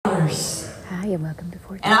and welcome to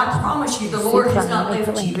 14. And I promise you, the Lord has not left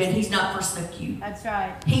you and He's not forsook you. That's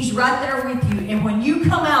right. He's right there with you. And when you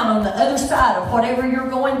come out on the other side of whatever you're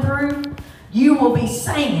going through, you will be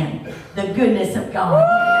singing the goodness of God.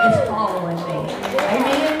 It's following me.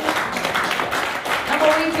 Amen. I'm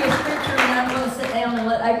going to read you a scripture and I'm going to sit down and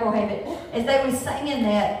let April have it. As they were singing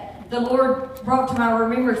that, the Lord brought to my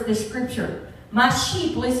remembrance this scripture. My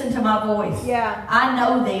sheep listen to my voice. Yeah. I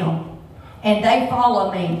know them and they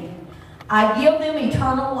follow me. I give them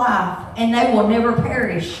eternal life and they will never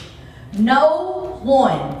perish. No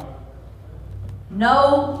one.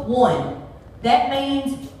 That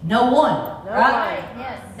means no one. Right?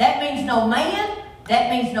 Yes. That means no man. That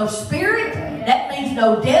means no spirit. That means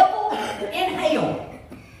no devil in hell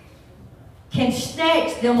can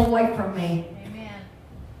snatch them away from me. Amen.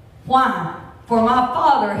 Why? For my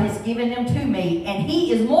Father has given them to me, and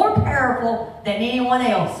He is more powerful than anyone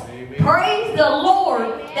else. Amen. Praise the Lord.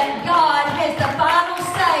 Amen. That God has the final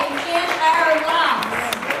say in our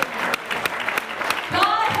lives.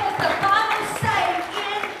 God has the final say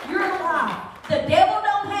in your life. The devil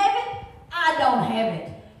don't have it. I don't have it.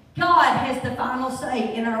 God has the final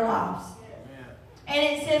say in our lives. And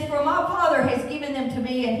it says, for my Father has given them to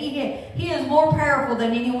me, and He is more powerful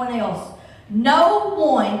than anyone else. No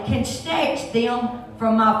one can snatch them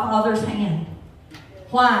from my Father's hand.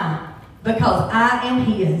 Why? Because I am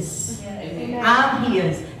His. I'm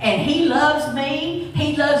His. And He loves me.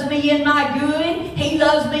 He loves me in my good. He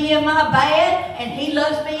loves me in my bad. And He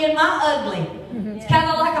loves me in my ugly. It's kind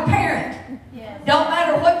of like a parent. Don't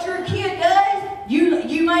matter what your kid does,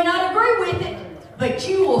 you may not agree with it, but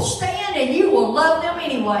you will stand and you will love them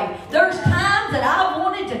anyway. There's times that I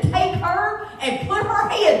wanted to take her and put her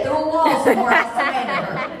head through a wall somewhere I sat at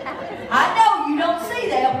her. I know you don't see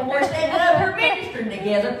that when we're standing up here ministering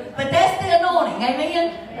together, but that's the anointing,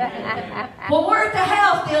 amen? When we're at the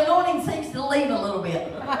house, the anointing seems to leave a little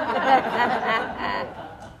bit.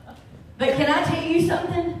 But can I tell you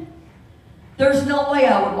something? There's no way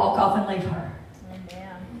I would walk off and leave her.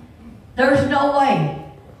 There's no way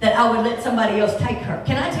that I would let somebody else take her.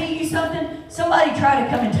 Can I tell you something? Somebody try to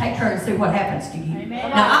come and take her and see what happens to you. Amen.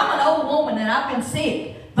 Now, I'm an old woman and I've been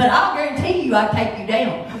sick, but I'll guarantee you I'd take you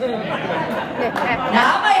down.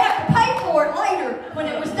 Now, I may have to pay for it later when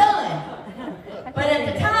it was done, but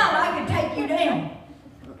at the time, I could take you down.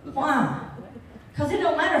 Why? Because it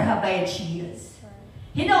don't matter how bad she is.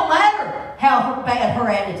 It don't matter how bad her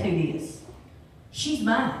attitude is. She's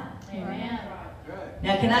mine. Amen.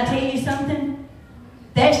 Now, can I tell you something?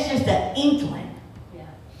 That's just an inkling.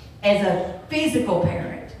 As a physical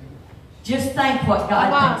parent, just think what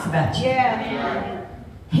God thinks about you. Yeah.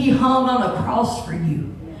 He hung on a cross for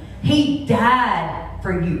you. He died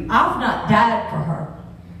for you. I've not died for her.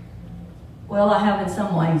 Well, I have in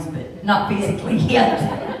some ways, but not physically yet.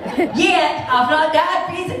 I've not died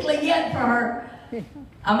physically yet for her.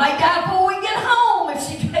 I may die before we get home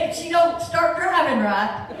if she don't start driving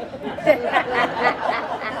right.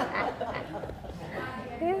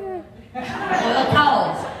 Well,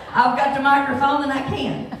 cause I've got the microphone and I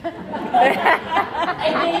can.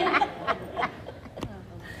 Amen.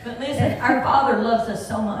 But listen, our Father loves us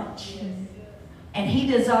so much. And He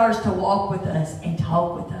desires to walk with us and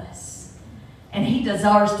talk with us. And He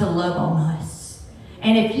desires to love on us.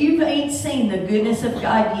 And if you ain't seen the goodness of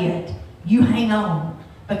God yet, you hang on.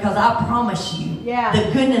 Because I promise you, the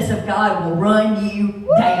goodness of God will run you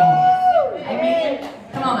down. Amen.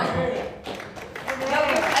 Come on, Michael.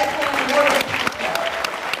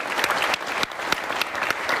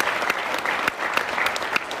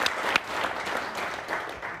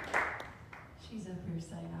 She's up here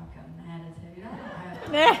saying I've got an attitude.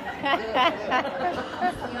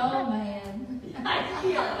 The old man.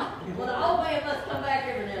 Well, the old man must come back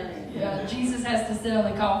every now and then. Yeah, Jesus has to sit on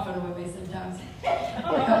the coffin with me sometimes.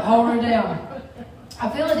 Hold her down. I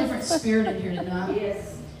feel a different spirit in here tonight.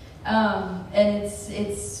 Yes. And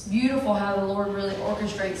it's beautiful how the Lord really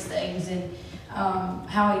orchestrates things and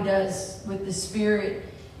how He does with the Spirit.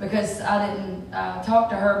 Because I didn't talk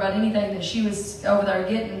to her about anything that she was over there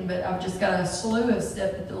getting, but I've just got a slew of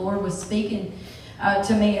stuff that the Lord was speaking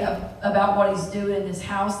to me about what He's doing in this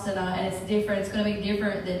house tonight. And it's different. It's going to be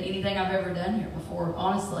different than anything I've ever done here before,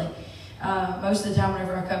 honestly. Most of the time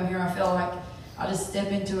whenever I come here, I feel like I just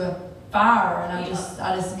step into a fire and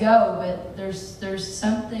I just go. But there's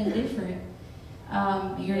something different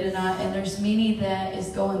here tonight. And there's many that is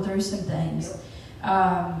going through some things.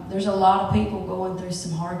 There's a lot of people going through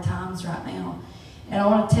some hard times right now. And I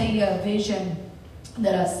want to tell you a vision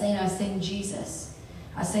that I've seen. I've seen Jesus.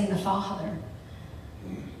 I've seen the Father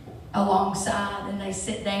alongside, and they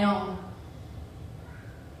sit down.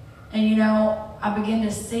 And you know, I begin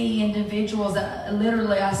to see individuals.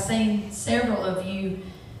 Literally, I've seen several of you.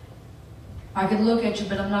 I could look at you,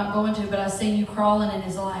 but I'm not going to. But I've seen you crawling in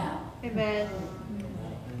his lap. Amen.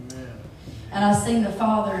 And I've seen the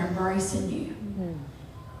Father embracing you.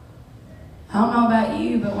 I don't know about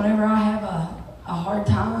you, but whenever I have a hard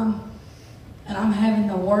time and I'm having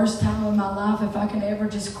the worst time of my life, if I can ever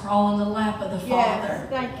just crawl in the lap of the Father,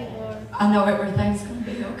 Thank you, Lord. I know everything's going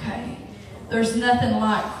to be okay. There's nothing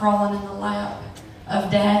like crawling in the lap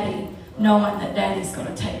of Daddy, knowing that Daddy's going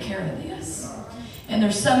to take care of this. And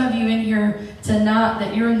there's some of you in here tonight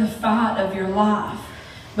that you're in the fight of your life,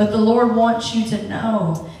 but the Lord wants you to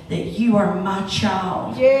know that you are my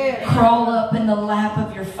child. Yeah. Crawl up in the lap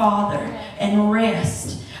of your Father and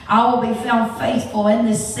rest. I will be found faithful in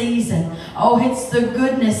this season. Oh, it's the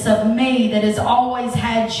goodness of me that has always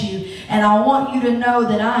had you. And I want you to know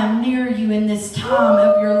that I am near you in this time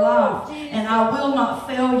of your life. And I will not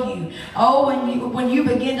fail you. Oh, when you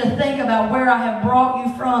begin to think about where I have brought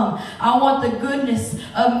you from, I want the goodness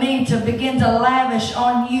of me to begin to lavish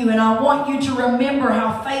on you. And I want you to remember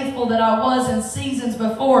how faithful that I was in seasons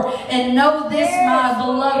before. And know this, my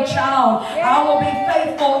beloved child, I will be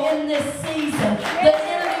faithful in this season. The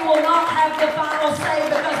enemy will not have the final say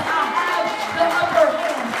because I have the upper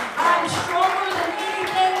hand. I'm stronger than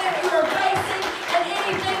anything that you are facing and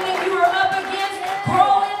anything that you are up against.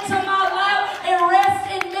 Crawl into my lap and rest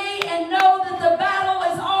in me and know that the battle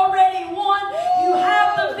is already won. You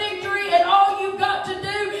have the victory and all you've got to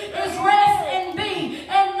do is rest in me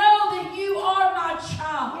and know that you are my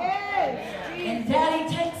child. And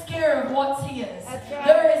Daddy takes care of what's his. Right.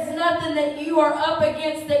 There is nothing that you are up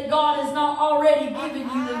against that God has not already given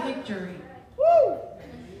you the victory. Woo.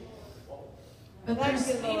 But there's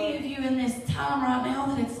many of you in this time right now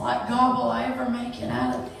that it's like, God, will I ever make it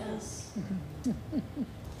out of this?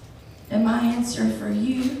 And my answer for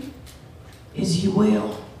you is you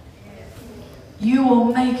will. You will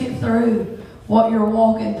make it through what you're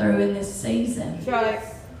walking through in this season. Right.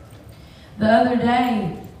 The other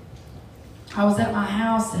day, I was at my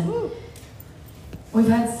house and we've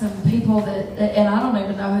had some people that, and I don't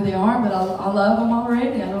even know who they are, but I love them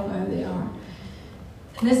already. I don't know who they are.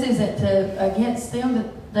 And this isn't against them,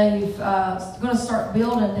 that they've going to start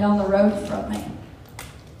building down the road from me.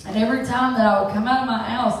 And every time that I would come out of my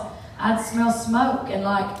house, I'd smell smoke. And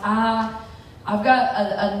like I've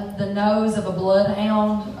got the nose of a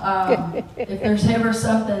bloodhound. If there's ever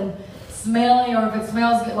something smelly or if it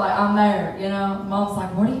smells good, like I'm there, you know. Mom's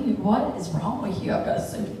like, what is wrong with you? I've got a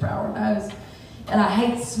superpower nose. And I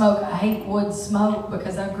hate smoke. I hate wood smoke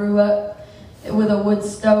because I grew up with a wood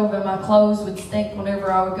stove and my clothes would stink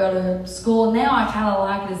whenever I would go to school. Now I kind of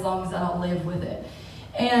like it as long as I don't live with it.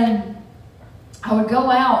 And I would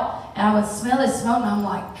go out and I would smell this smoke and I'm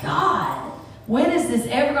like, God, when is this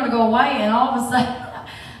ever going to go away? And all of a sudden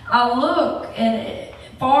I look and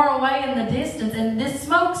far away in the distance, and this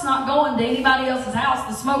smoke's not going to anybody else's house.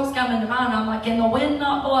 The smoke's coming to mine. I'm like, can the wind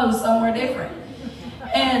not blow somewhere different?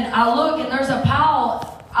 And I look, and there's a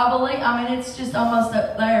pile, I mean, it's just almost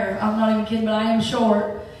up there. I'm not even kidding, but I am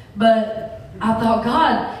short. But I thought,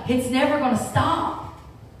 God, it's never going to stop.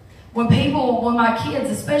 When my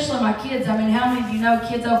kids, especially my kids, I mean, how many of you know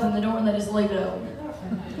kids open the door and they just leave it open?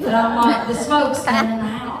 And I'm like, the smoke's coming in the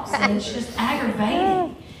house, and it's just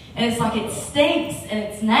aggravating. And it's like it stinks and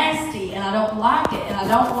it's nasty and I don't like it and I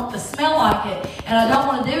don't want to smell like it and I don't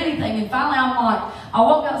want to do anything. And finally I'm like, I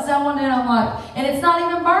walk outside one day and I'm like, and it's not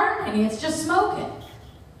even burning, it's just smoking.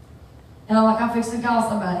 And I'm like, I'm fixing to call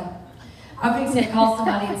somebody. I'm fixing to call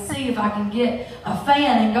somebody and see if I can get a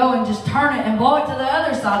fan and go and just turn it and blow it to the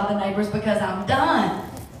other side of the neighbors because I'm done.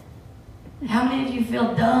 How many of you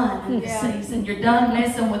feel done in this season? You're done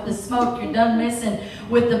messing with the smoke. You're done messing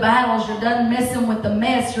with the battles. You're done messing with the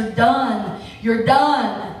mess. You're done. You're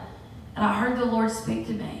done. And I heard the Lord speak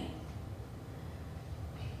to me.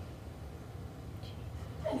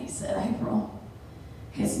 And he said, April,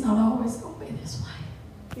 it's not always going to be this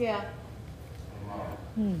way. Yeah.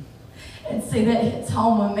 And see, that hits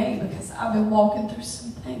home with me because I've been walking through some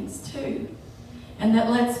things too. And that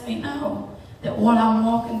lets me know that what I'm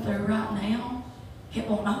walking through right now, it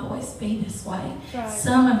won't always be this way. Right.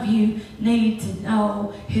 Some of you need to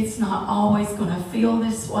know it's not always going to feel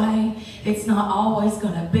this way. It's not always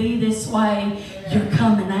going to be this way. you're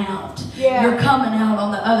coming out. Yeah. You're coming out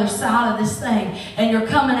on the other side of this thing. And you're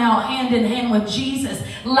coming out hand in hand with Jesus,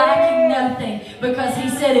 lacking nothing. Because he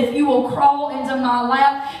said, if you will crawl into my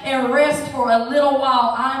lap and rest for a little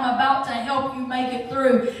while, I'm about to help you make it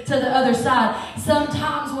through to the other side.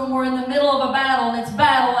 Sometimes when we're in the middle of a battle, and it's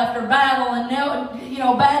battle after battle, and now, you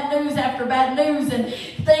know, bad news after bad news, and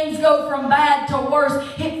things go from bad to worse,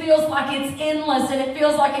 it feels like it's endless, and it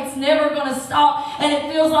feels like it's never going to stop, and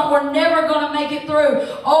it feels like we're never going to make it through.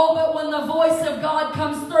 Oh, but when the voice of God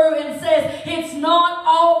comes through and says, it's not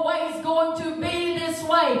always going to be this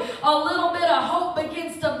way, a little bit of hope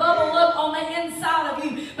begins to bubble up on the inside of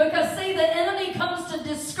you. Because see, the enemy comes to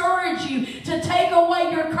discourage you, to take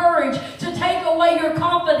away your courage, to take away your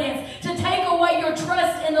confidence, to take away your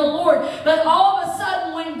trust in the Lord. But all of a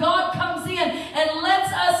sudden, when God comes in and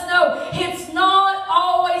lets us know it's not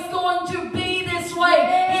always going to be this way,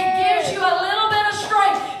 it gives you a little bit of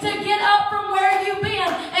strength to get up from where you've been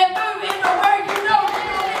and move into where you know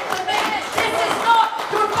you're meant to be. This is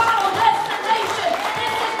not your final destination.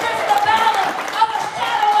 This is just the valley of a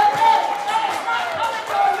shadow of death that is not coming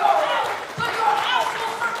to your house, but your house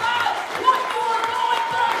will survive what you are going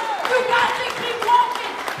through. You got to keep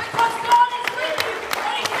walking because God is with you.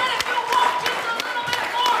 And he said if you'll walk just a little bit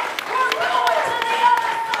more, we're going to the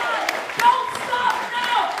other side. Don't stop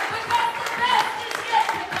now because the best is yet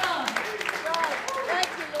to come. Thank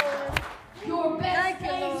you, Lord. Your best Thank you,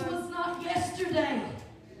 days Lord. was not yesterday,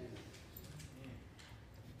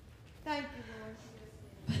 Thank you, Lord.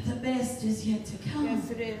 but the best is yet to come. Yes,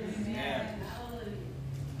 it is.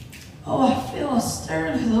 Oh, I feel a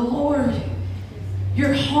stir to the Lord.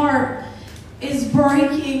 Your heart is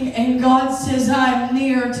breaking, and God says, I'm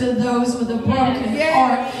near to those with a broken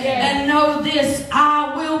heart. And know this,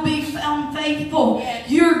 I will be found faithful.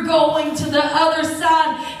 You're going to the other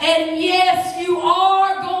side, and yes, you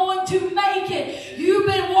are going to make it. You've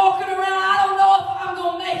been walking around, I don't know if I'm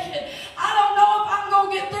going to make it. I don't know if I'm going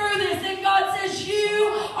to get through this. And God says,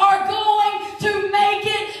 you are going to make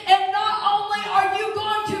it, and not only are you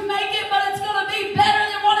going to make it, but it's going to be better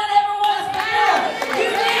than what it ever was before. You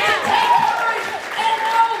need to take courage and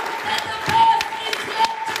know that the best is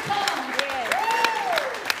yet to come.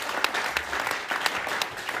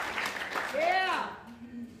 Yeah.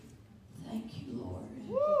 Thank you, Lord.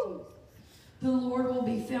 The Lord will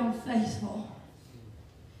be found faithful,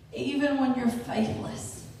 even when you're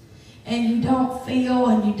faithless and you don't feel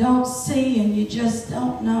and you don't see and you just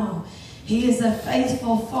don't know. He is a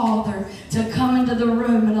faithful Father to come into the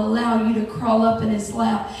room and allow you to crawl up in his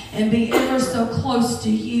lap and be ever so close to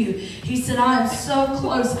you. He said, I am so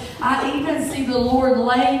close. I even see the Lord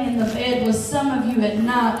laying in the bed with some of you at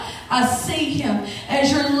night. I see him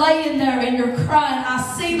as you're laying there and you're crying. I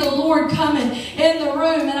see the Lord coming in the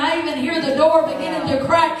room, and I even hear the door beginning to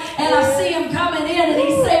crack, and I see him coming in, and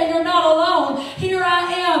he's saying, you're not alone. Here I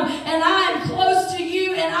am, and I am close to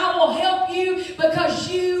you, and I will help you because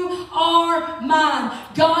you are mine.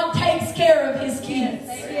 God takes care of his kids.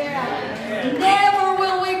 Never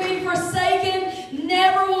will we be forsaken.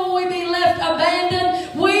 Never will we be left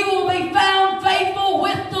abandoned. We will be found faithful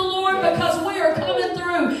with the Lord because we are coming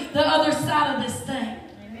through the other side of this thing.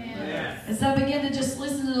 Amen. As I began to just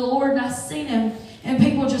listen to the Lord, and I seen him and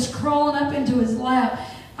people just crawling up into his lap,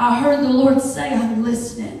 I heard the Lord say, I'm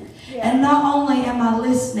listening. And not only am I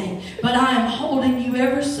listening, but I am holding you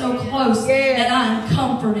ever so close, and I am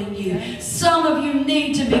comforting you. Some of you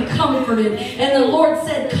need to be comforted. And the Lord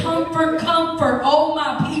said, comfort, comfort, oh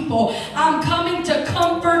my people. I'm coming to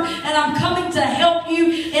comfort, and I'm coming to help you.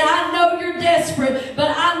 And I know you're desperate,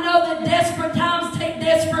 but I know that desperate times take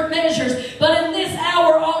desperate measures. But in this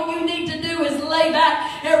hour, all you need to do is lay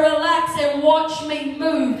back and relax and watch me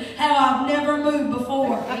move how I've never moved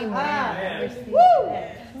before. Woo!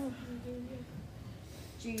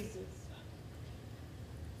 Jesus.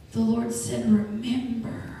 The Lord said,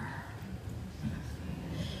 remember.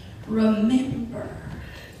 Remember.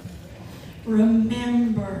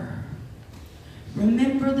 Remember.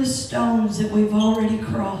 Remember the stones that we've already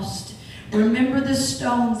crossed. Remember the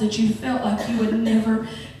stones that you felt like you would never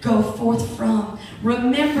go forth from.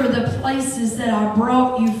 Remember the places that I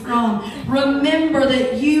brought you from. Remember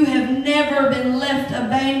that you have never been left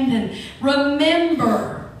abandoned.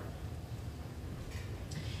 Remember.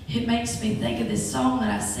 It makes me think of this song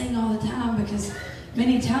that I sing all the time, because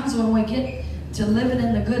many times when we get to living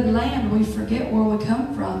in the good land, we forget where we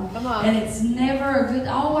come from. Come on. And it's never a good,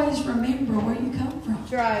 always remember where you come from.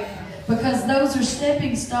 That's right. Because those are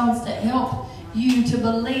stepping stones to help you to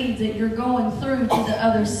believe that you're going through to the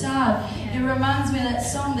other side. It reminds me of that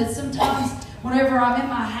song that sometimes whenever I'm in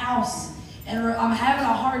my house and I'm having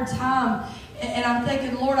a hard time, And I'm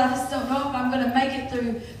thinking, Lord, I just don't know if I'm going to make it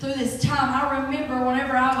through this time. I remember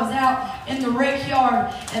whenever I was out in the rec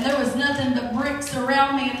yard and there was nothing but bricks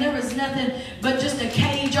around me and there was nothing but just a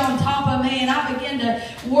cage on top of me, and I began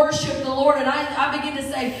to worship the Lord, and I began to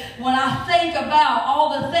say, when I think about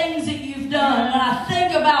all the things that you've done, when I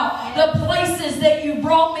think about the places that you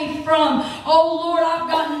brought me from, oh Lord, I've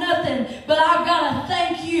got nothing, but I've got to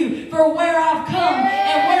thank you for where I've come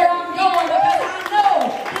and where I'm going, because I know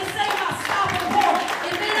this ain't my stopping point.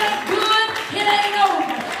 If it ain't good, it ain't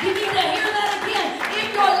over. You need to hear that again.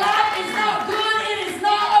 If your life is not good, it is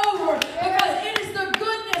not over, because it is the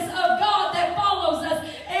goodness of God that follows us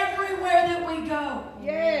everywhere that we go.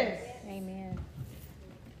 Yes. Amen.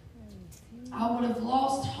 I would have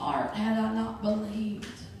lost heart had I not believed.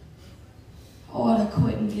 Oh, I'd have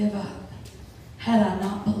quit and give up had I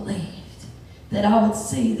not believed that I would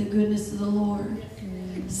see the goodness of the Lord.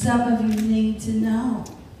 Some of you need to know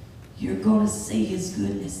you're going to see His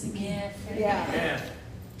goodness again. Yeah.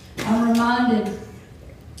 I'm reminded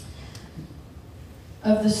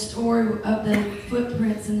of the story of the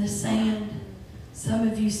footprints in the sand. Some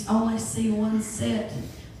of you only see one set,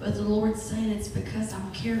 but the Lord's saying it's because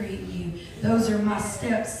I'm carrying you. Those are my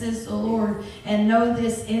steps, says the Lord. And know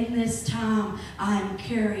this, in this time, I am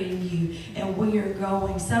carrying you, and we are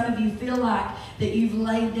going. Some of you feel like that you've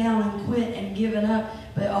laid down and quit and given up.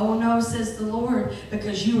 But oh no, says the Lord,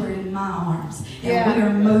 because you are in my arms and we are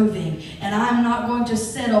moving. And I'm not going to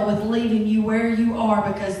settle with leaving you where you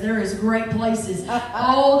are, because there is great places.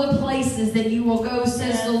 All the places that you will go,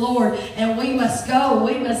 says the Lord. And we must go.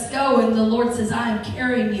 We must go. And the Lord says, I am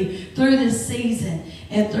carrying you through this season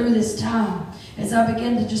and through this time. As I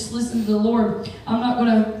begin to just listen to the Lord, I'm not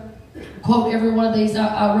going to quote every one of these.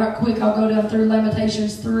 Right quick, I'll go down through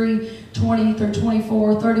Lamentations 3, 20 through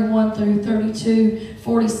 24, 31 through 32,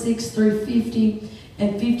 46 through 50,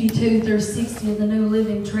 and 52 through 60 in the New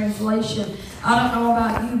Living Translation. I don't know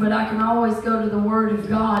about you, but I can always go to the Word of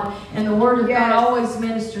God, and the Word of God always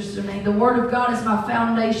ministers to me. The Word of God is my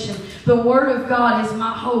foundation. The Word of God is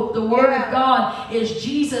my hope. The Word of God is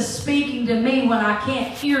Jesus speaking to me when I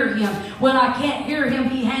can't hear Him. When I can't hear Him,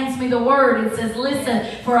 He hands me the Word and says,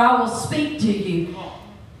 listen, for I will speak to you.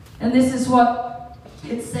 And this is what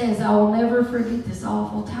it says: I will never forget this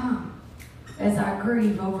awful time as I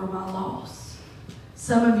grieve over my loss.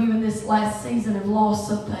 Some of you in this last season have lost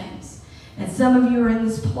some things. And some of you are in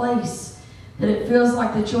this place that it feels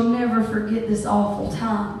like that you'll never forget this awful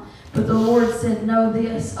time. But the Lord said, know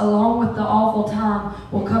this, along with the awful time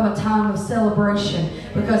will come a time of celebration,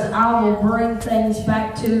 because I will bring things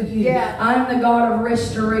back to you. I am the God of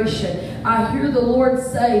restoration. I hear the Lord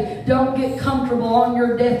say, don't get comfortable on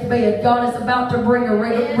your deathbed. God is about to bring a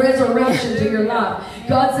resurrection to your life.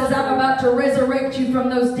 God says, I'm about to resurrect you from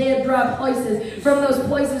those dead, dry places, from those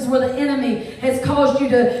places where the enemy has caused you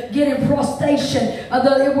to get in prostration,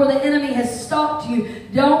 where the enemy has stopped you.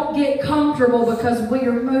 Don't get comfortable, because we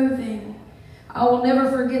are moving. I will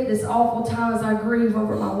never forget this awful time as I grieve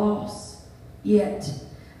over my loss. Yet,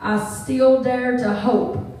 I still dare to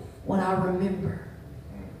hope when I remember.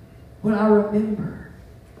 When I remember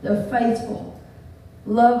the faithful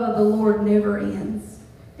love of the Lord never ends,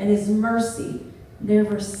 and His mercy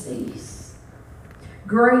never cease.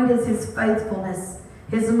 Great is His faithfulness.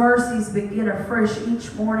 His mercies begin afresh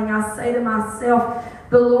each morning. I say to myself,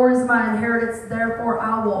 the Lord is my inheritance, therefore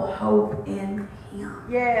I will hope in Him.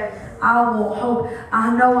 I will hope.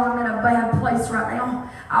 I know I'm in a bad place right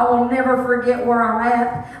now. I will never forget where I'm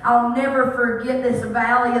at. I'll never forget this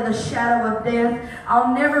valley of the shadow of death.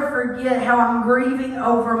 I'll never forget how I'm grieving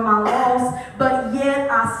over my loss. But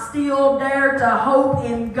yet I still dare to hope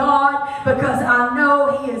in God, because I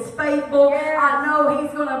know He is faithful. I know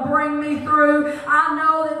He's going to bring me through. I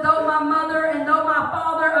know that though my mother and though my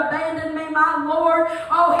father abandoned me, my Lord,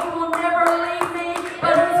 oh, He will never leave me,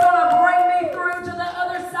 but He's going to bring me through to the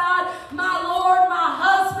other side. My Lord, my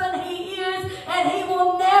husband, He is, and He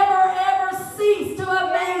will never ever cease to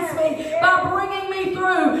amaze me by bringing me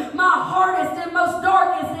through my hardest and most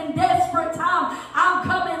darkest and desperate time. I'm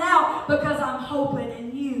coming out because I'm hoping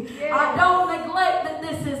in You. I don't neglect that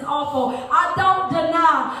this is awful. I don't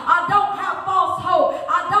deny. I don't have false hope.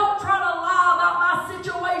 I don't try to lie about my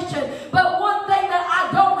situation. But one thing that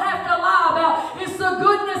I don't have to lie about is the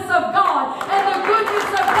goodness of God. And the goodness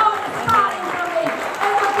of God is fighting for me.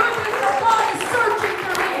 And the goodness of God is searching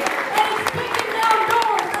for me. And He's kicking down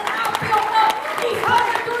doors that I built up. He's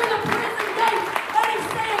coming through the prison gate. And He's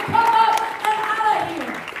saying, come up and out of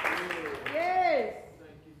here.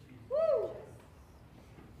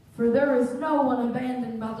 For there is no one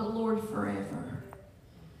abandoned by the Lord forever.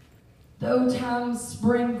 Though times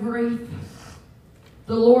bring grief,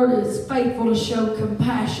 The Lord is faithful to show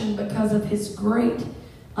compassion because of his great,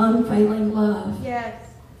 unfailing love. Yes.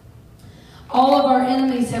 All of our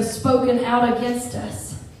enemies have spoken out against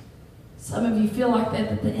us. Some of you feel like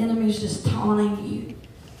that the enemy is just taunting you,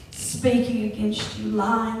 speaking against you,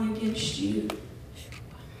 lying against you.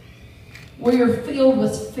 We are filled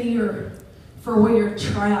with fear, for we are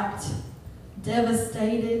trapped,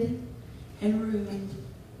 devastated, and ruined.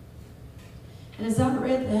 And as I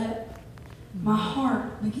read that, my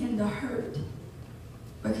heart began to hurt,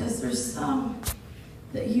 because there's some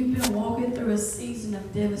that you've been walking through a season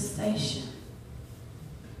of devastation,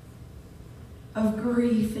 of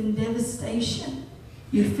grief and devastation.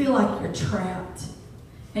 You feel like you're trapped,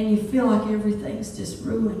 and you feel like everything's just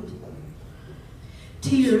ruined.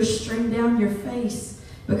 Tears stream down your face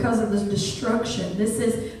because of the destruction. This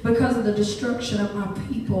is because of the destruction of my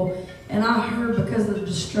people, and I heard because of the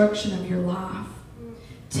destruction of your life.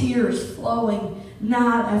 Tears flowing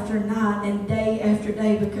night after night and day after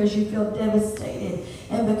day because you feel devastated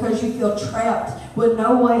and because you feel trapped with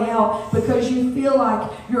no way out, because you feel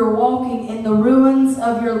like you're walking in the ruins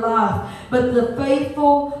of your life. But the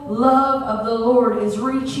faithful love of the Lord is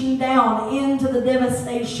reaching down into the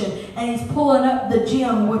devastation, and he's pulling up the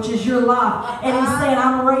gem, which is your life, and he's saying,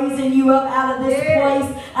 I'm raising you up out of this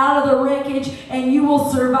place, out of the wreckage, and you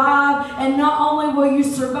will survive. And not only will you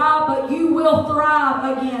survive, but you will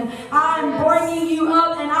thrive again. I am bringing you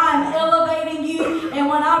up, and I am elevating you. And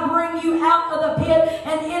when I bring you out of the pit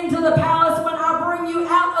and into the palace, when I bring you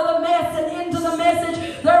out of the mess and into the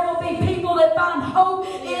message, there will be people that find hope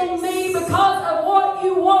in me because of what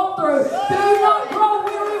you walk through. Do not grow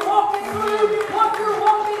weary walking through what you're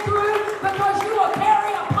walking through, because you will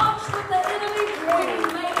carry a punch with the enemy when you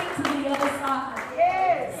make it to the other side.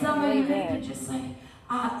 Yes. Some of you need to just say,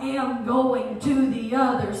 I am going to the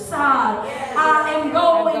other side. I am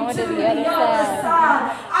going to the other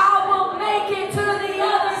side. I will make it to the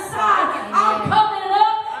other side. I'm coming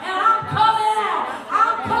up and I'm coming out.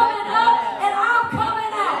 I'm coming up and I'm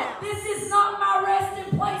coming out. This is not my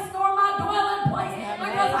resting place nor my dwelling place,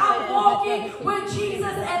 because I'm walking with Jesus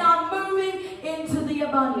and I'm moving into the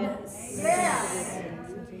abundance. Yes.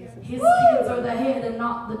 His kids are the head and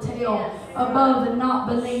not the tail, above and not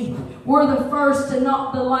beneath. We're the first and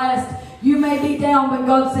not the last. You may be down, but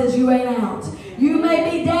God says you ain't out. You may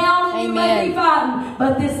be down and you may be fighting,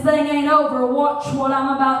 but this thing ain't over. Watch what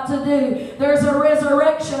I'm about to do. There's a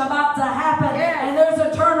resurrection about to happen, and there's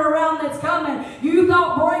a turnaround that's coming. You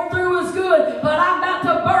thought breakthrough was good, but I'm about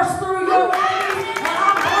to burst through your enemies, and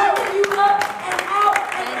I'm bringing you up and out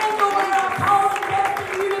and into where I'm calling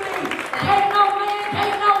destined you to be. Ain't no man,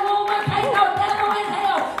 ain't no woman, ain't no devil in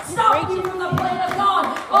hell stop you from the plan of God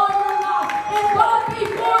on your life. If God be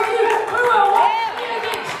for you, who will walk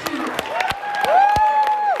against you?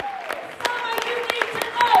 Some of you need to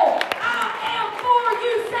know, I am for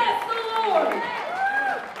you, says the Lord.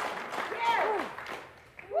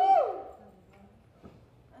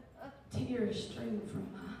 Tears stream from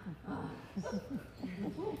my eyes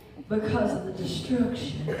because of the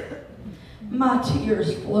destruction. My tears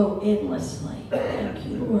flow endlessly. Thank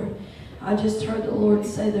you, Lord. I just heard the Lord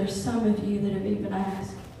say there's some of you that have even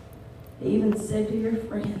asked, even said to your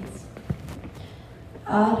friends,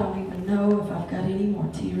 I don't even know if I've got any more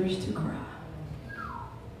tears to cry.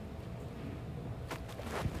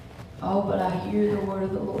 Oh, but I hear the word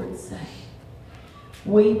of the Lord say,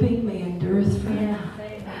 weeping may endureth for a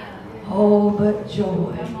night. Oh, but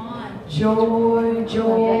joy, joy,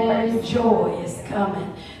 joy, joy is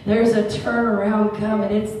coming. There's a turnaround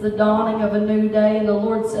coming. It's the dawning of a new day, and the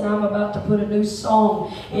Lord said, I'm about to put a new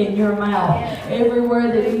song in your mouth. Everywhere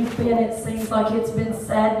that you've been, it seems like it's been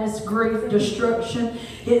sadness, grief, destruction.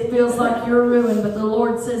 It feels like you're ruined, but the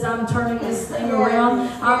Lord says, I'm turning this thing around.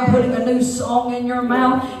 I'm putting a new song in your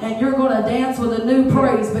mouth, and you're going to dance with a new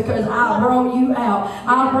praise, because I brought you out.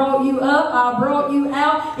 I brought you up. I brought you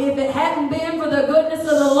out. If it hadn't been for the goodness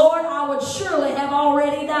of the Lord, I would surely have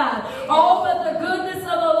already died. Oh, but the goodness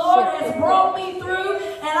of the Lord has brought me through,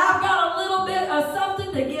 and I've got a little bit of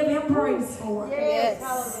something to give him praise for.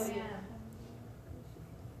 Yes.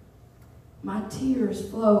 My tears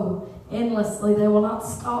flow endlessly. They will not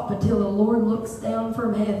stop until the Lord looks down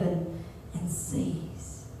from heaven and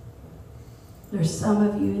sees. There's some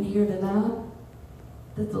of you in here tonight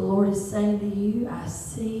that the Lord is saying to you, I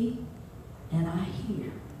see and I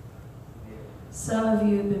hear. Some of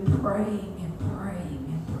you have been praying and praying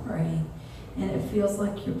and praying, and it feels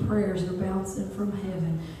like your prayers are bouncing from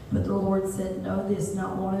heaven. But the Lord said, know this,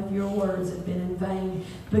 not one of your words have been in vain,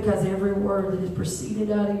 because every word that has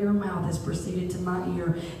proceeded out of your mouth has proceeded to my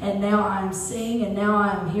ear. And now I am seeing, and now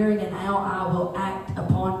I am hearing, and now I will act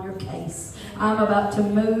upon your case. I'm about to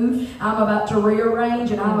move. I'm about to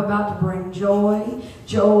rearrange, and I'm about to bring joy,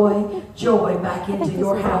 joy, joy back into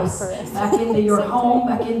your house, back into your home,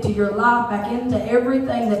 back into your life, back into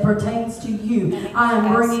everything that pertains to you. I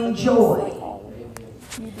am bringing joy.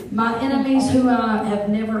 My enemies who I have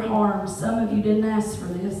never harmed. Some of you didn't ask for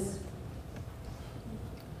this.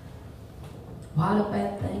 Why do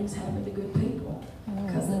bad things happen to good people?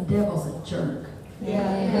 Because the devil's a jerk.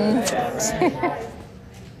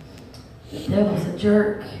 The devil's a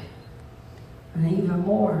jerk. And even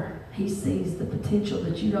more, he sees the potential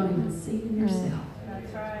that you don't even see in yourself.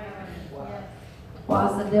 That's right. Why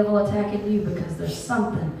is the devil attacking you? Because there's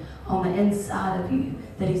something on the inside of you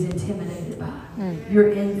that he's intimidated by.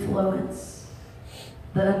 Your influence,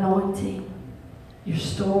 the anointing, your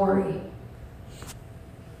story.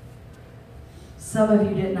 Some of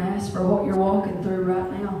you didn't ask for what you're walking through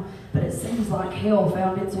right now, but it seems like hell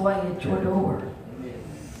found its way at your door.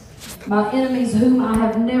 My enemies whom I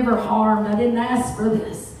have never harmed, I didn't ask for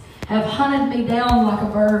this, have hunted me down like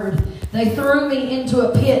a bird. They threw me into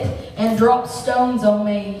a pit and dropped stones on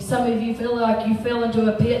me. Some of you feel like you fell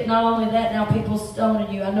into a pit. Not only that, now people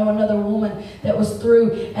stoning you. I know another woman that was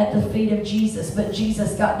threw at the feet of Jesus, but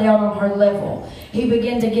Jesus got down on her level. He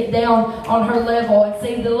began to get down on her level. And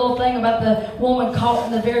see, the little thing about the woman caught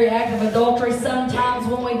in the very act of adultery, sometimes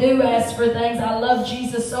when we do ask for things, I love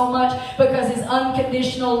Jesus so much because his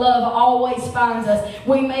unconditional love always finds us.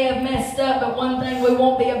 We may have messed up, but one thing, we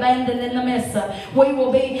won't be abandoned in the mess up. We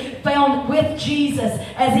will be found with Jesus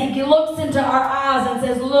as he looks into our eyes and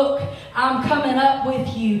says, look, I'm coming up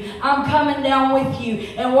with you. I'm coming down with you.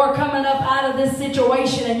 And we're coming up out of this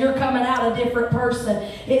situation, and you're coming out a different person.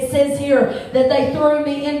 It says here that they threw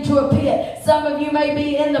me into a pit. Some of you may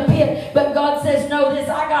be in the pit, but God says, know this,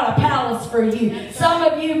 I got a palace for you. Some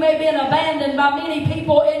of you may have been abandoned by many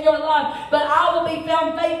people in your life, but I will be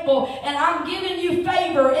found faithful, and I'm giving you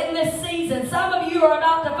favor in this season. Some of you are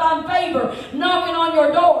about to find favor knocking on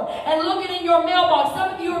your door and looking in your mailbox.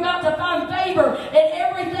 Some of you are about to find favor in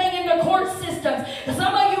everything in the court systems.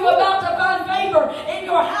 Some of you are about to find favor in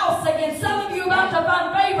your house again. Some of you are about to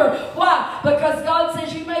find favor. Why? Because God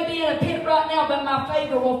says you may be in a pit right now, but my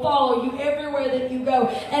favor will follow you everywhere that you go.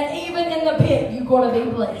 And even in the pit, you're going to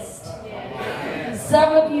be blessed.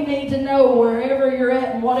 Some of you need to know wherever you're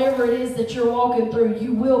at and whatever it is that you're walking through,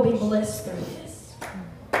 you will be blessed through this.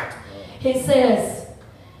 It says,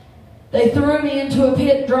 they threw me into a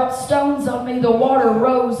pit, dropped stones on me. The water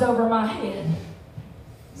rose over my head.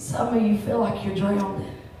 Some of you feel like you're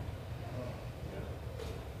drowning.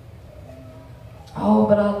 Oh,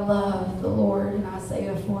 but I love the Lord in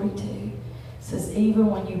Isaiah 42. It says, even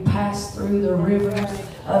when you pass through the rivers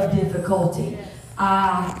of difficulty,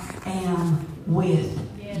 I am with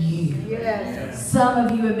you. Yes. Some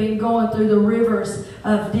of you have been going through the rivers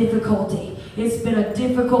of difficulty. It's been a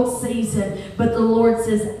difficult season, but the Lord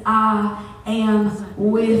says, I am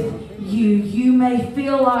with you. You may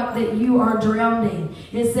feel like that you are drowning.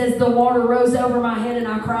 It says the water rose over my head and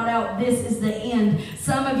I cried out, this is the end.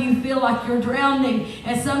 Some of you feel like you're drowning,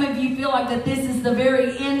 and some of you feel like that this is the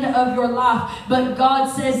very end of your life. But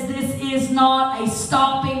God says this is not a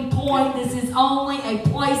stopping point. This is only a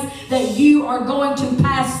place that you are going to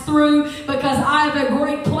pass through, because I have a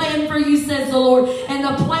great plan for you, says the Lord. And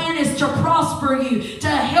the plan is to prosper you, to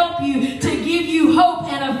help you, to give you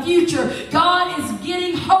hope and a future. God is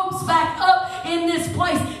getting hopes back up in this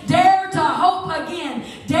place. Dare to hope again.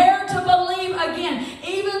 Dare to believe again.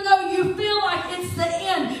 Even though you feel like it's the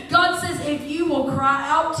end, God says, if you will cry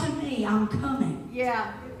out to me, I'm coming.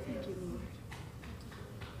 Yeah.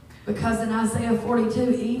 Because in Isaiah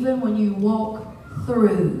 42, even when you walk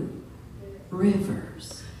through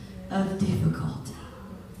rivers of difficulty,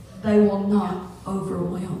 they will not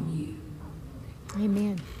overwhelm you.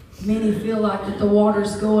 Amen. Many feel like that the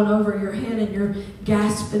water's going over your head and you're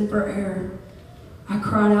gasping for air. I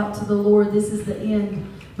cried out to the Lord, this is the end.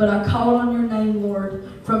 But I called on your name, Lord,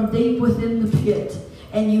 from deep within the pit,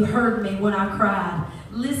 and you heard me when I cried.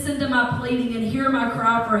 Listen to my pleading and hear my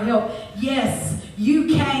cry for help. Yes, you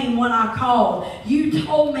came when I called. You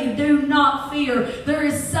told me, do not fear. There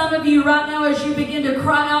is some of you right now, as you begin to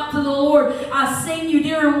cry out to the Lord. I've seen you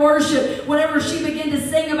during worship. Whenever she began to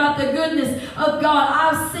sing about the goodness of God,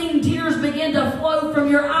 I've seen tears begin to flow from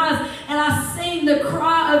your eyes, and I've seen the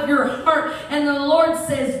cry of your heart. And the Lord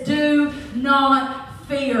says, do not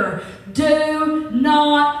fear. Do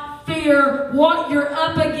not fear what you're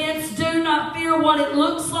up against. Do not fear what it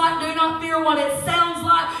looks like. Do not fear what it sounds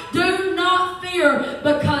like. Do not fear,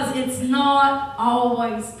 because it's not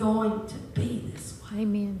always going to be this way.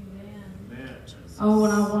 Amen. Oh,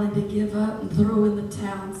 when I wanted to give up and throw in the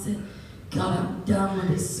towel and said, God, I'm done with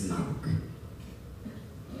this smoke.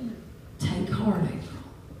 Take heart,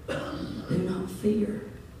 April. Do not fear.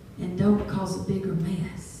 And don't cause a bigger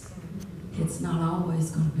mess. It's not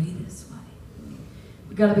always going to be this way.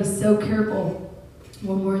 We've got to be so careful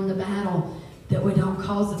when we're in the battle that we don't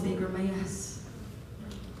cause a bigger mess.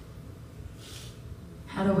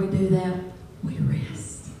 How do we do that? We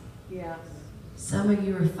rest. Yes. Some of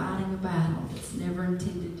you are fighting a battle that's never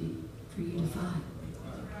intended for you to fight.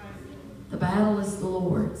 The battle is the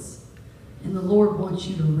Lord's, and the Lord wants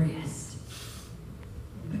you to rest.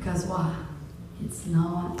 Because why? It's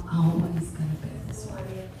not always going to be this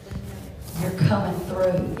way. You're coming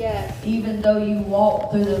through. Yes. Even though you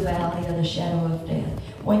walk through the valley of the shadow of death,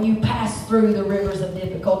 when you pass through the rivers of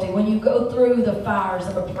difficulty, when you go through the fires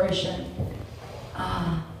of oppression,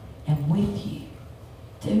 I am with you.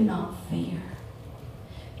 Do not fear.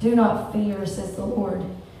 Do not fear, says the Lord.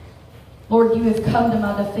 Lord, you have come to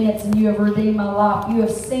my defense and you have redeemed my life. You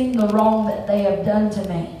have seen the wrong that they have done to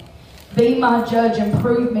me. Be my judge and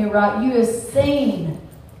prove me right. You have seen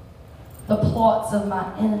the plots of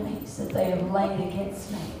my enemies that they have laid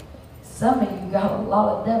against me. Some of you got a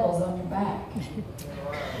lot of devils on your back.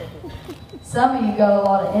 Some of you got a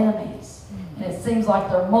lot of enemies. And it seems like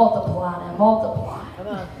they're multiplying and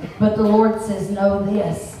multiplying. But the Lord says, know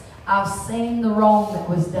this. I've seen the wrong that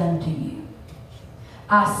was done to you.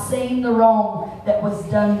 I've seen the wrong that was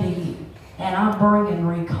done to you. And I'm bringing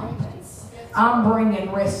recompense. I'm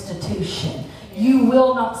bringing restitution. You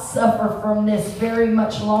will not suffer from this very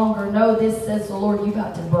much longer. No, this says the Lord, you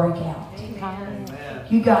got to break out. Amen.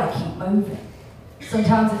 You got to keep moving.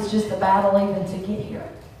 Sometimes it's just a battle even to get here.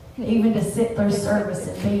 Even to sit through service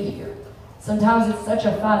and be here. Sometimes it's such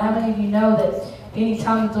a fight. How many of you know that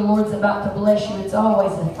anytime that the Lord's about to bless you, it's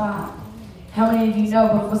always a fight? How many of you know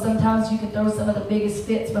before sometimes you can throw some of the biggest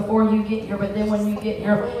fits before you get here, but then when you get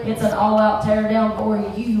here, it's an all-out tear down for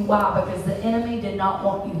you. Why? Because the enemy did not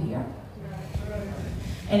want you here.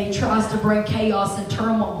 And he tries to bring chaos and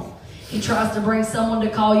turmoil. He tries to bring someone to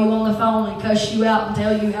call you on the phone and cuss you out and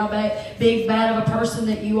tell you how big, bad of a person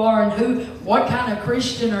that you are and what kind of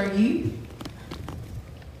Christian are you?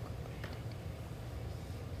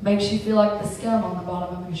 Makes you feel like the scum on the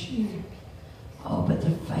bottom of your shoe. Oh, but the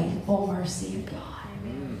faithful mercy of God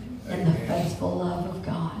and the faithful love of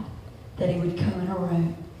God, that he would come in a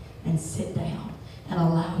room and sit down and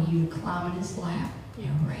allow you to climb in his lap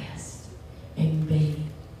and rest and be.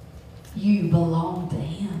 You belong to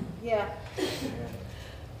him. Yeah.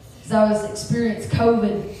 As I was experiencing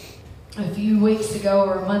COVID a few weeks ago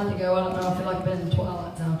or a month ago, I don't know, I feel like I've been in the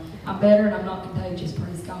twilight zone. I'm better and I'm not contagious,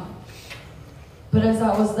 praise God. But as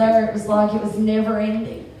I was there, it was like it was never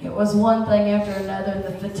ending. It was one thing after another, and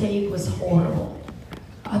the fatigue was horrible.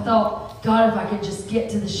 I thought, God, if I could just get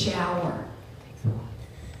to the shower.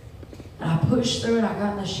 And I pushed through and I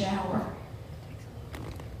got in the shower.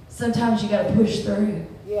 Sometimes you got to push through.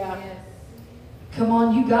 Yeah. Come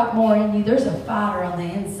on, you got more in you. There's a fighter on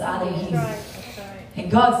the inside of you. That's right. That's right.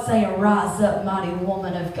 And God's saying, rise up, mighty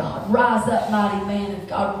woman of God. Rise up, mighty man of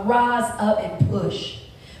God. Rise up and push.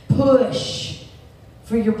 Push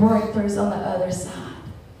for your breakthroughs on the other side.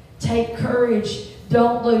 Take courage.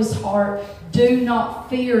 Don't lose heart. Do not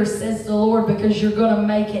fear, says the Lord, because you're going to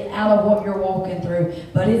make it out of what you're walking through.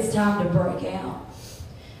 But it's time to break out.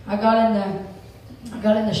 I got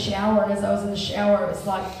in the shower, and as I was in the shower, it was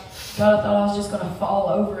like, God, I thought I was just going to fall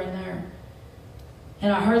over in there.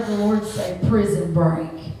 And I heard the Lord say, prison break.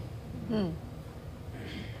 I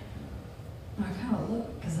kind of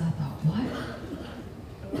looked because I thought,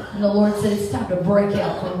 what? And the Lord said, it's time to break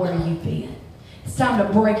out from where you've been. It's time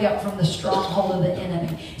to break out from the stronghold of the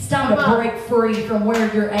enemy. It's time to break free from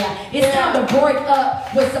where you're at. It's time to break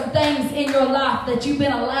up with some things in your life that you've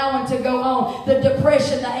been allowing to go on. The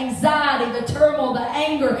depression, the anxiety, the turmoil, the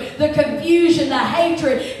anger, the confusion, the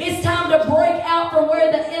hatred. It's time to break out from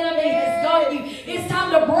where the enemy has got you. It's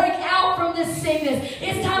time to break out from this sickness.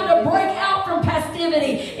 It's time to break out from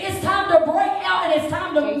passivity. It's time to break out, and it's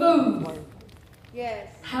time to move. Yes.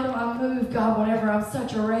 How do I move, God, whenever I'm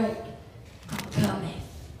such a wreck? I'm coming,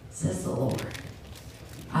 says the Lord.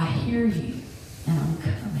 I hear you, and I'm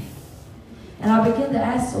coming. And I began to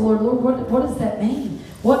ask the Lord, what does that mean?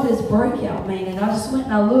 What does breakout mean? And I just went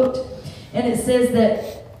and I looked, and it says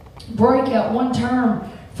that breakout, one term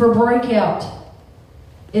for breakout,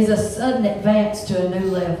 is a sudden advance to a new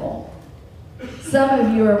level. Some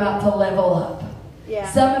of you are about to level up. Yeah.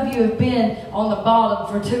 Some of you have been on the bottom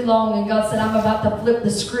for too long, and God said, I'm about to flip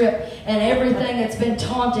the script, and everything that's been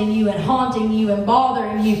taunting you and haunting you and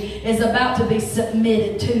bothering you is about to be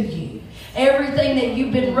submitted to you. Everything that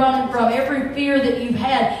you've been running from, every fear that you've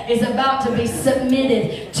had is about to be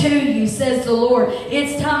submitted to you, says the Lord.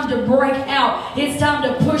 It's time to break out. It's time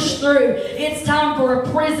to push through. It's time for a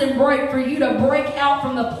prison break, for you to break out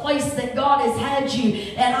from the place that God has had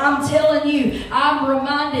you. And I'm telling you, I'm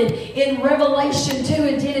reminded in Revelation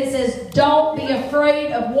 2:10, it says, don't be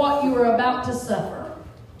afraid of what you are about to suffer.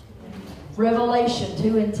 Revelation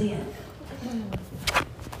 2:10.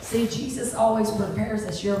 See, Jesus always prepares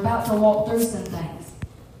us. You're about to walk through some things.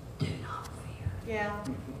 Do not fear. Yeah.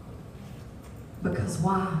 Because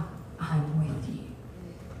why? I'm with you.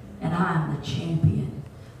 And I am the champion.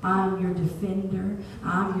 I'm your defender.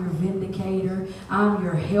 I'm your vindicator. I'm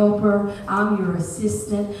your helper. I'm your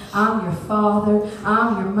assistant. I'm your father.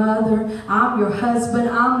 I'm your mother. I'm your husband.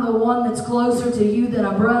 I'm the one that's closer to you than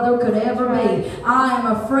a brother could ever be. I am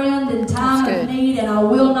a friend in time of need, and I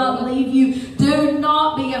will not leave you. Do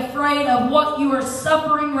not be afraid of what you are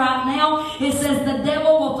suffering right now. It says the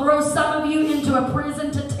devil will throw some of you into a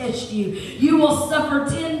prison to test you. You will suffer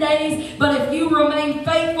 10 days, but if you remain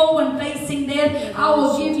faithful when facing death, I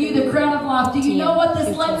will give you the crown of life. Do you know what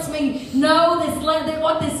this lets me know?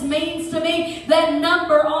 What this means to me? That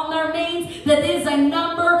number on there means that is a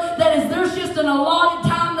number that is, there's just an allotted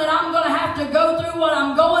time that I'm going to have to go through what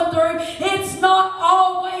I'm going through. It's not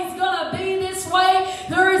always going to be this way.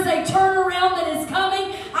 There is a turnaround that is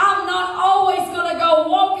coming. I'm not always going to go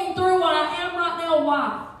walking through what I am right now.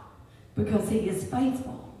 Why? Because He is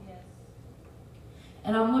faithful.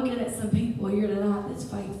 And I'm looking at some people here tonight that's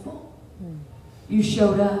faithful. You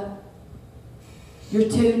showed up. You're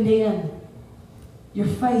tuned in. You're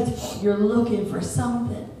faithful. You're looking for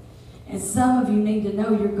something. And some of you need to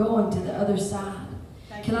know you're going to the other side.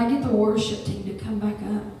 Can I get the worship team to come back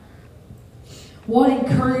up? What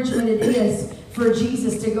encouragement it is for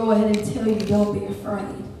Jesus to go ahead and tell you, don't be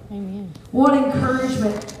afraid. Amen. What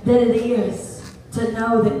encouragement that it is to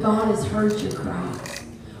know that God has heard your cries.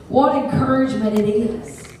 What encouragement it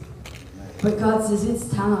is. But God says it's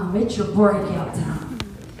time. It's your breakout time.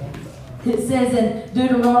 It says in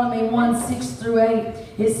Deuteronomy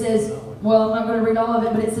 1:6-8, it says, well, I'm not going to read all of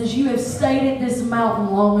it, but it says, you have stayed at this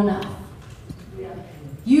mountain long enough.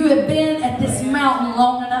 You have been at this mountain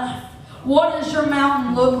long enough. What does your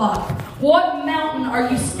mountain look like? What mountain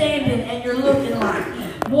are you standing and you're looking like?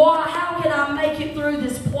 Why? How can I make it through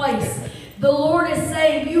this place? The Lord is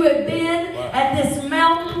saying you have been at this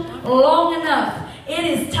mountain long enough. It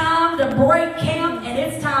is time to break camp and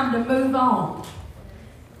it's time to move on.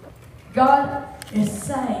 God is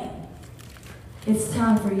saying it's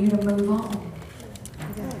time for you to move on.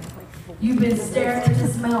 You've been staring at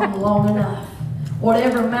this mountain long enough.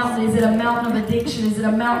 Whatever mountain, is it a mountain of addiction? Is it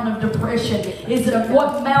a mountain of depression? Is it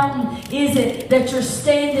what mountain is it that you're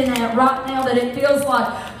standing at right now that it feels like?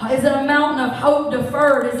 Is it a mountain of hope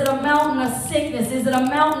deferred? Is it a mountain of sickness? Is it a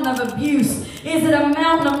mountain of abuse? Is it a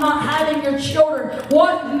mountain of not having your children?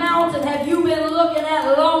 What mountain have you been looking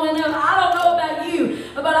at long enough? I don't know about you,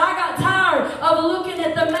 but I got tired of looking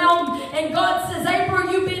at the mountain. And God says,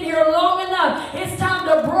 April, you've been here long enough. It's time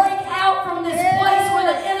to break out from this place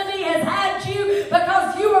where the enemy has had you,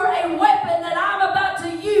 because you are a weapon that I'm about to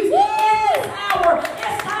use in this hour.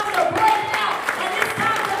 It's time to break out, and it's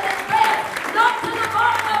time to advance, not to the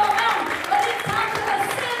bottom of a mountain, but it's time to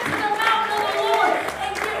ascend to the mountain of the Lord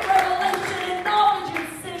and get revelation and knowledge and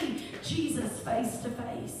see Jesus face to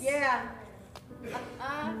face. Yeah.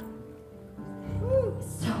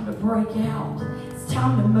 It's time to break out. It's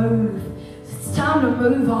time to move. It's time to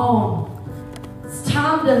move on. It's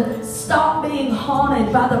time to stop being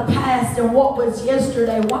haunted by the past and what was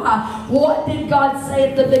yesterday. Why? What did God say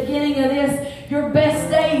at the beginning of this? Your best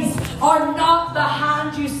days are not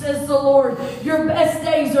behind you, says the Lord. Your best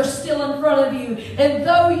days are still in front of you. And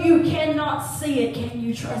though you cannot see it, can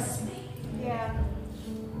you trust me? Yeah.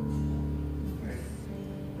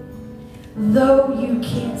 Though you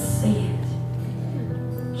can't see it,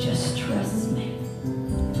 just trust me.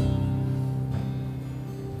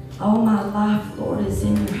 All my life, Lord, is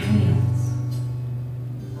in your hands.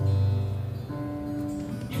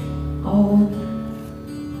 Oh,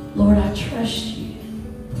 Lord, I trust you.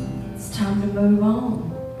 It's time to move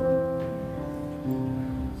on.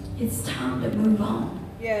 It's time to move on.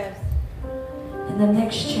 Yes. In the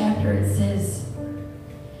next chapter, it says,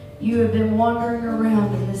 you have been wandering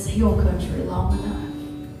around in this hill country long enough.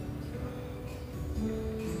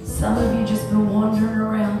 Some of you just been wandering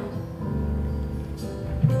around.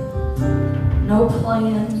 No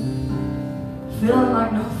plan, feeling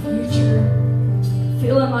like no future,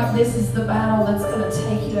 feeling like this is the battle that's going to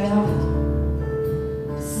take you out,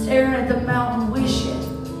 staring at the mountain, wishing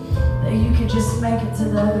that you could just make it to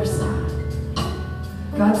the other side.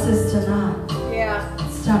 God says tonight, Yeah.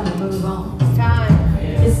 it's time to move on. It's time.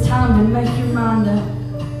 It's time to make your mind up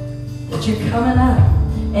that you're coming up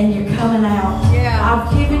and you're coming out. Yeah.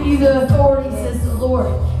 I've given you the authority, says the Lord,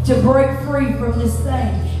 to break free from this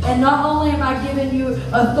thing. And not only am I giving you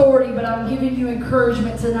authority, but I'm giving you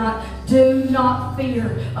encouragement tonight. Do not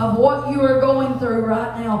fear of what you are going through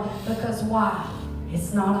right now. Because why?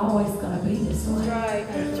 It's not always going to be this way. That's right.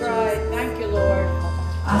 That's right. Thank you, Lord.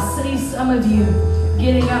 I see some of you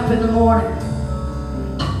getting up in the morning.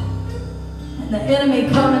 And the enemy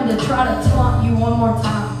coming to try to taunt you one more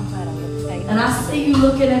time. And I see you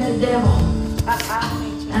looking at the devil.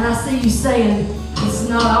 And I see you saying, it's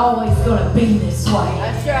not always going to be this way.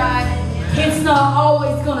 That's right. It's not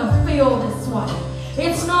always going to feel this way.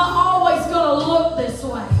 It's not always going to look this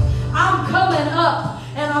way. I'm coming up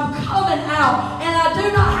and I'm coming out. And I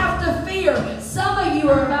do not have to fear. Some of you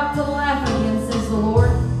are about to laugh again, says the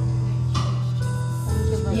Lord.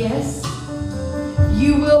 Yes.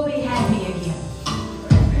 You will be happy again.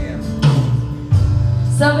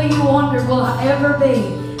 Some of you wonder, will I ever be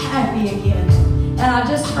happy again? And I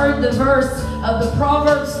just heard the verse of the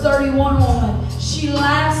Proverbs 31 woman. She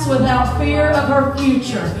laughs without fear of her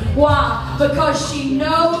future. Why? Because she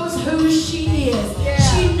knows who she is. Yeah.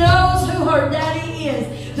 She knows who her daddy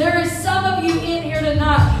is. There is some of you in here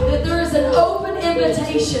tonight that there is an open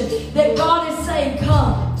invitation that God is saying,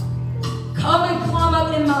 come. Come and climb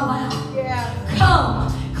up in my lap. Yeah.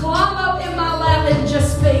 Come. Climb up in my lap and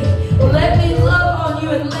just be. Let me love on you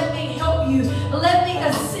and let me help you. Let me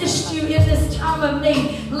assist you in this time of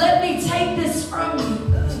need. Let me take this from you.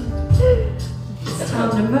 It's time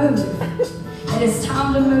to move. And it's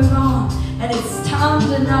time to move on. And it's time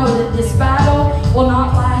to know that this battle will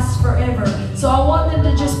not last forever. So I want them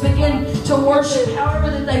to just begin to worship however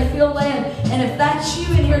that they feel led. And if that's you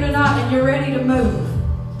in here tonight and you're ready to move,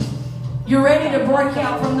 you're ready to break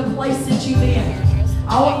out from the place that you've been,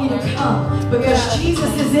 I want you to come because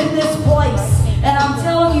Jesus is in this place. And I'm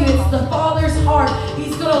telling you, it's the Father's heart.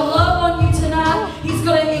 He's going to love on you tonight. He's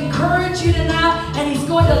going to encourage you tonight. And He's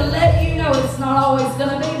going to let you know it's not always going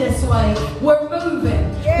to be this way. We're moving.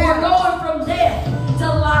 Yeah. We're going from death to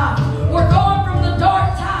life. We're going from the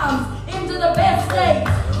dark times into the best days.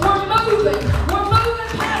 We're moving. We're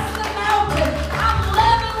moving past the mountain. I'm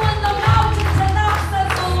leveling the mountain tonight, says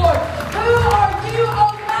the Lord. Who are you, O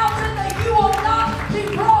mountain, that you will not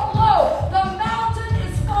be brought low? The mountain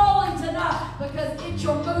is falling tonight because it's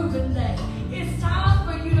your moving day. It's time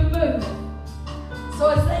for you to move. So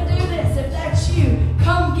as they do this, if that's you,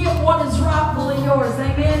 come get what is rightfully yours.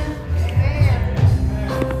 Amen.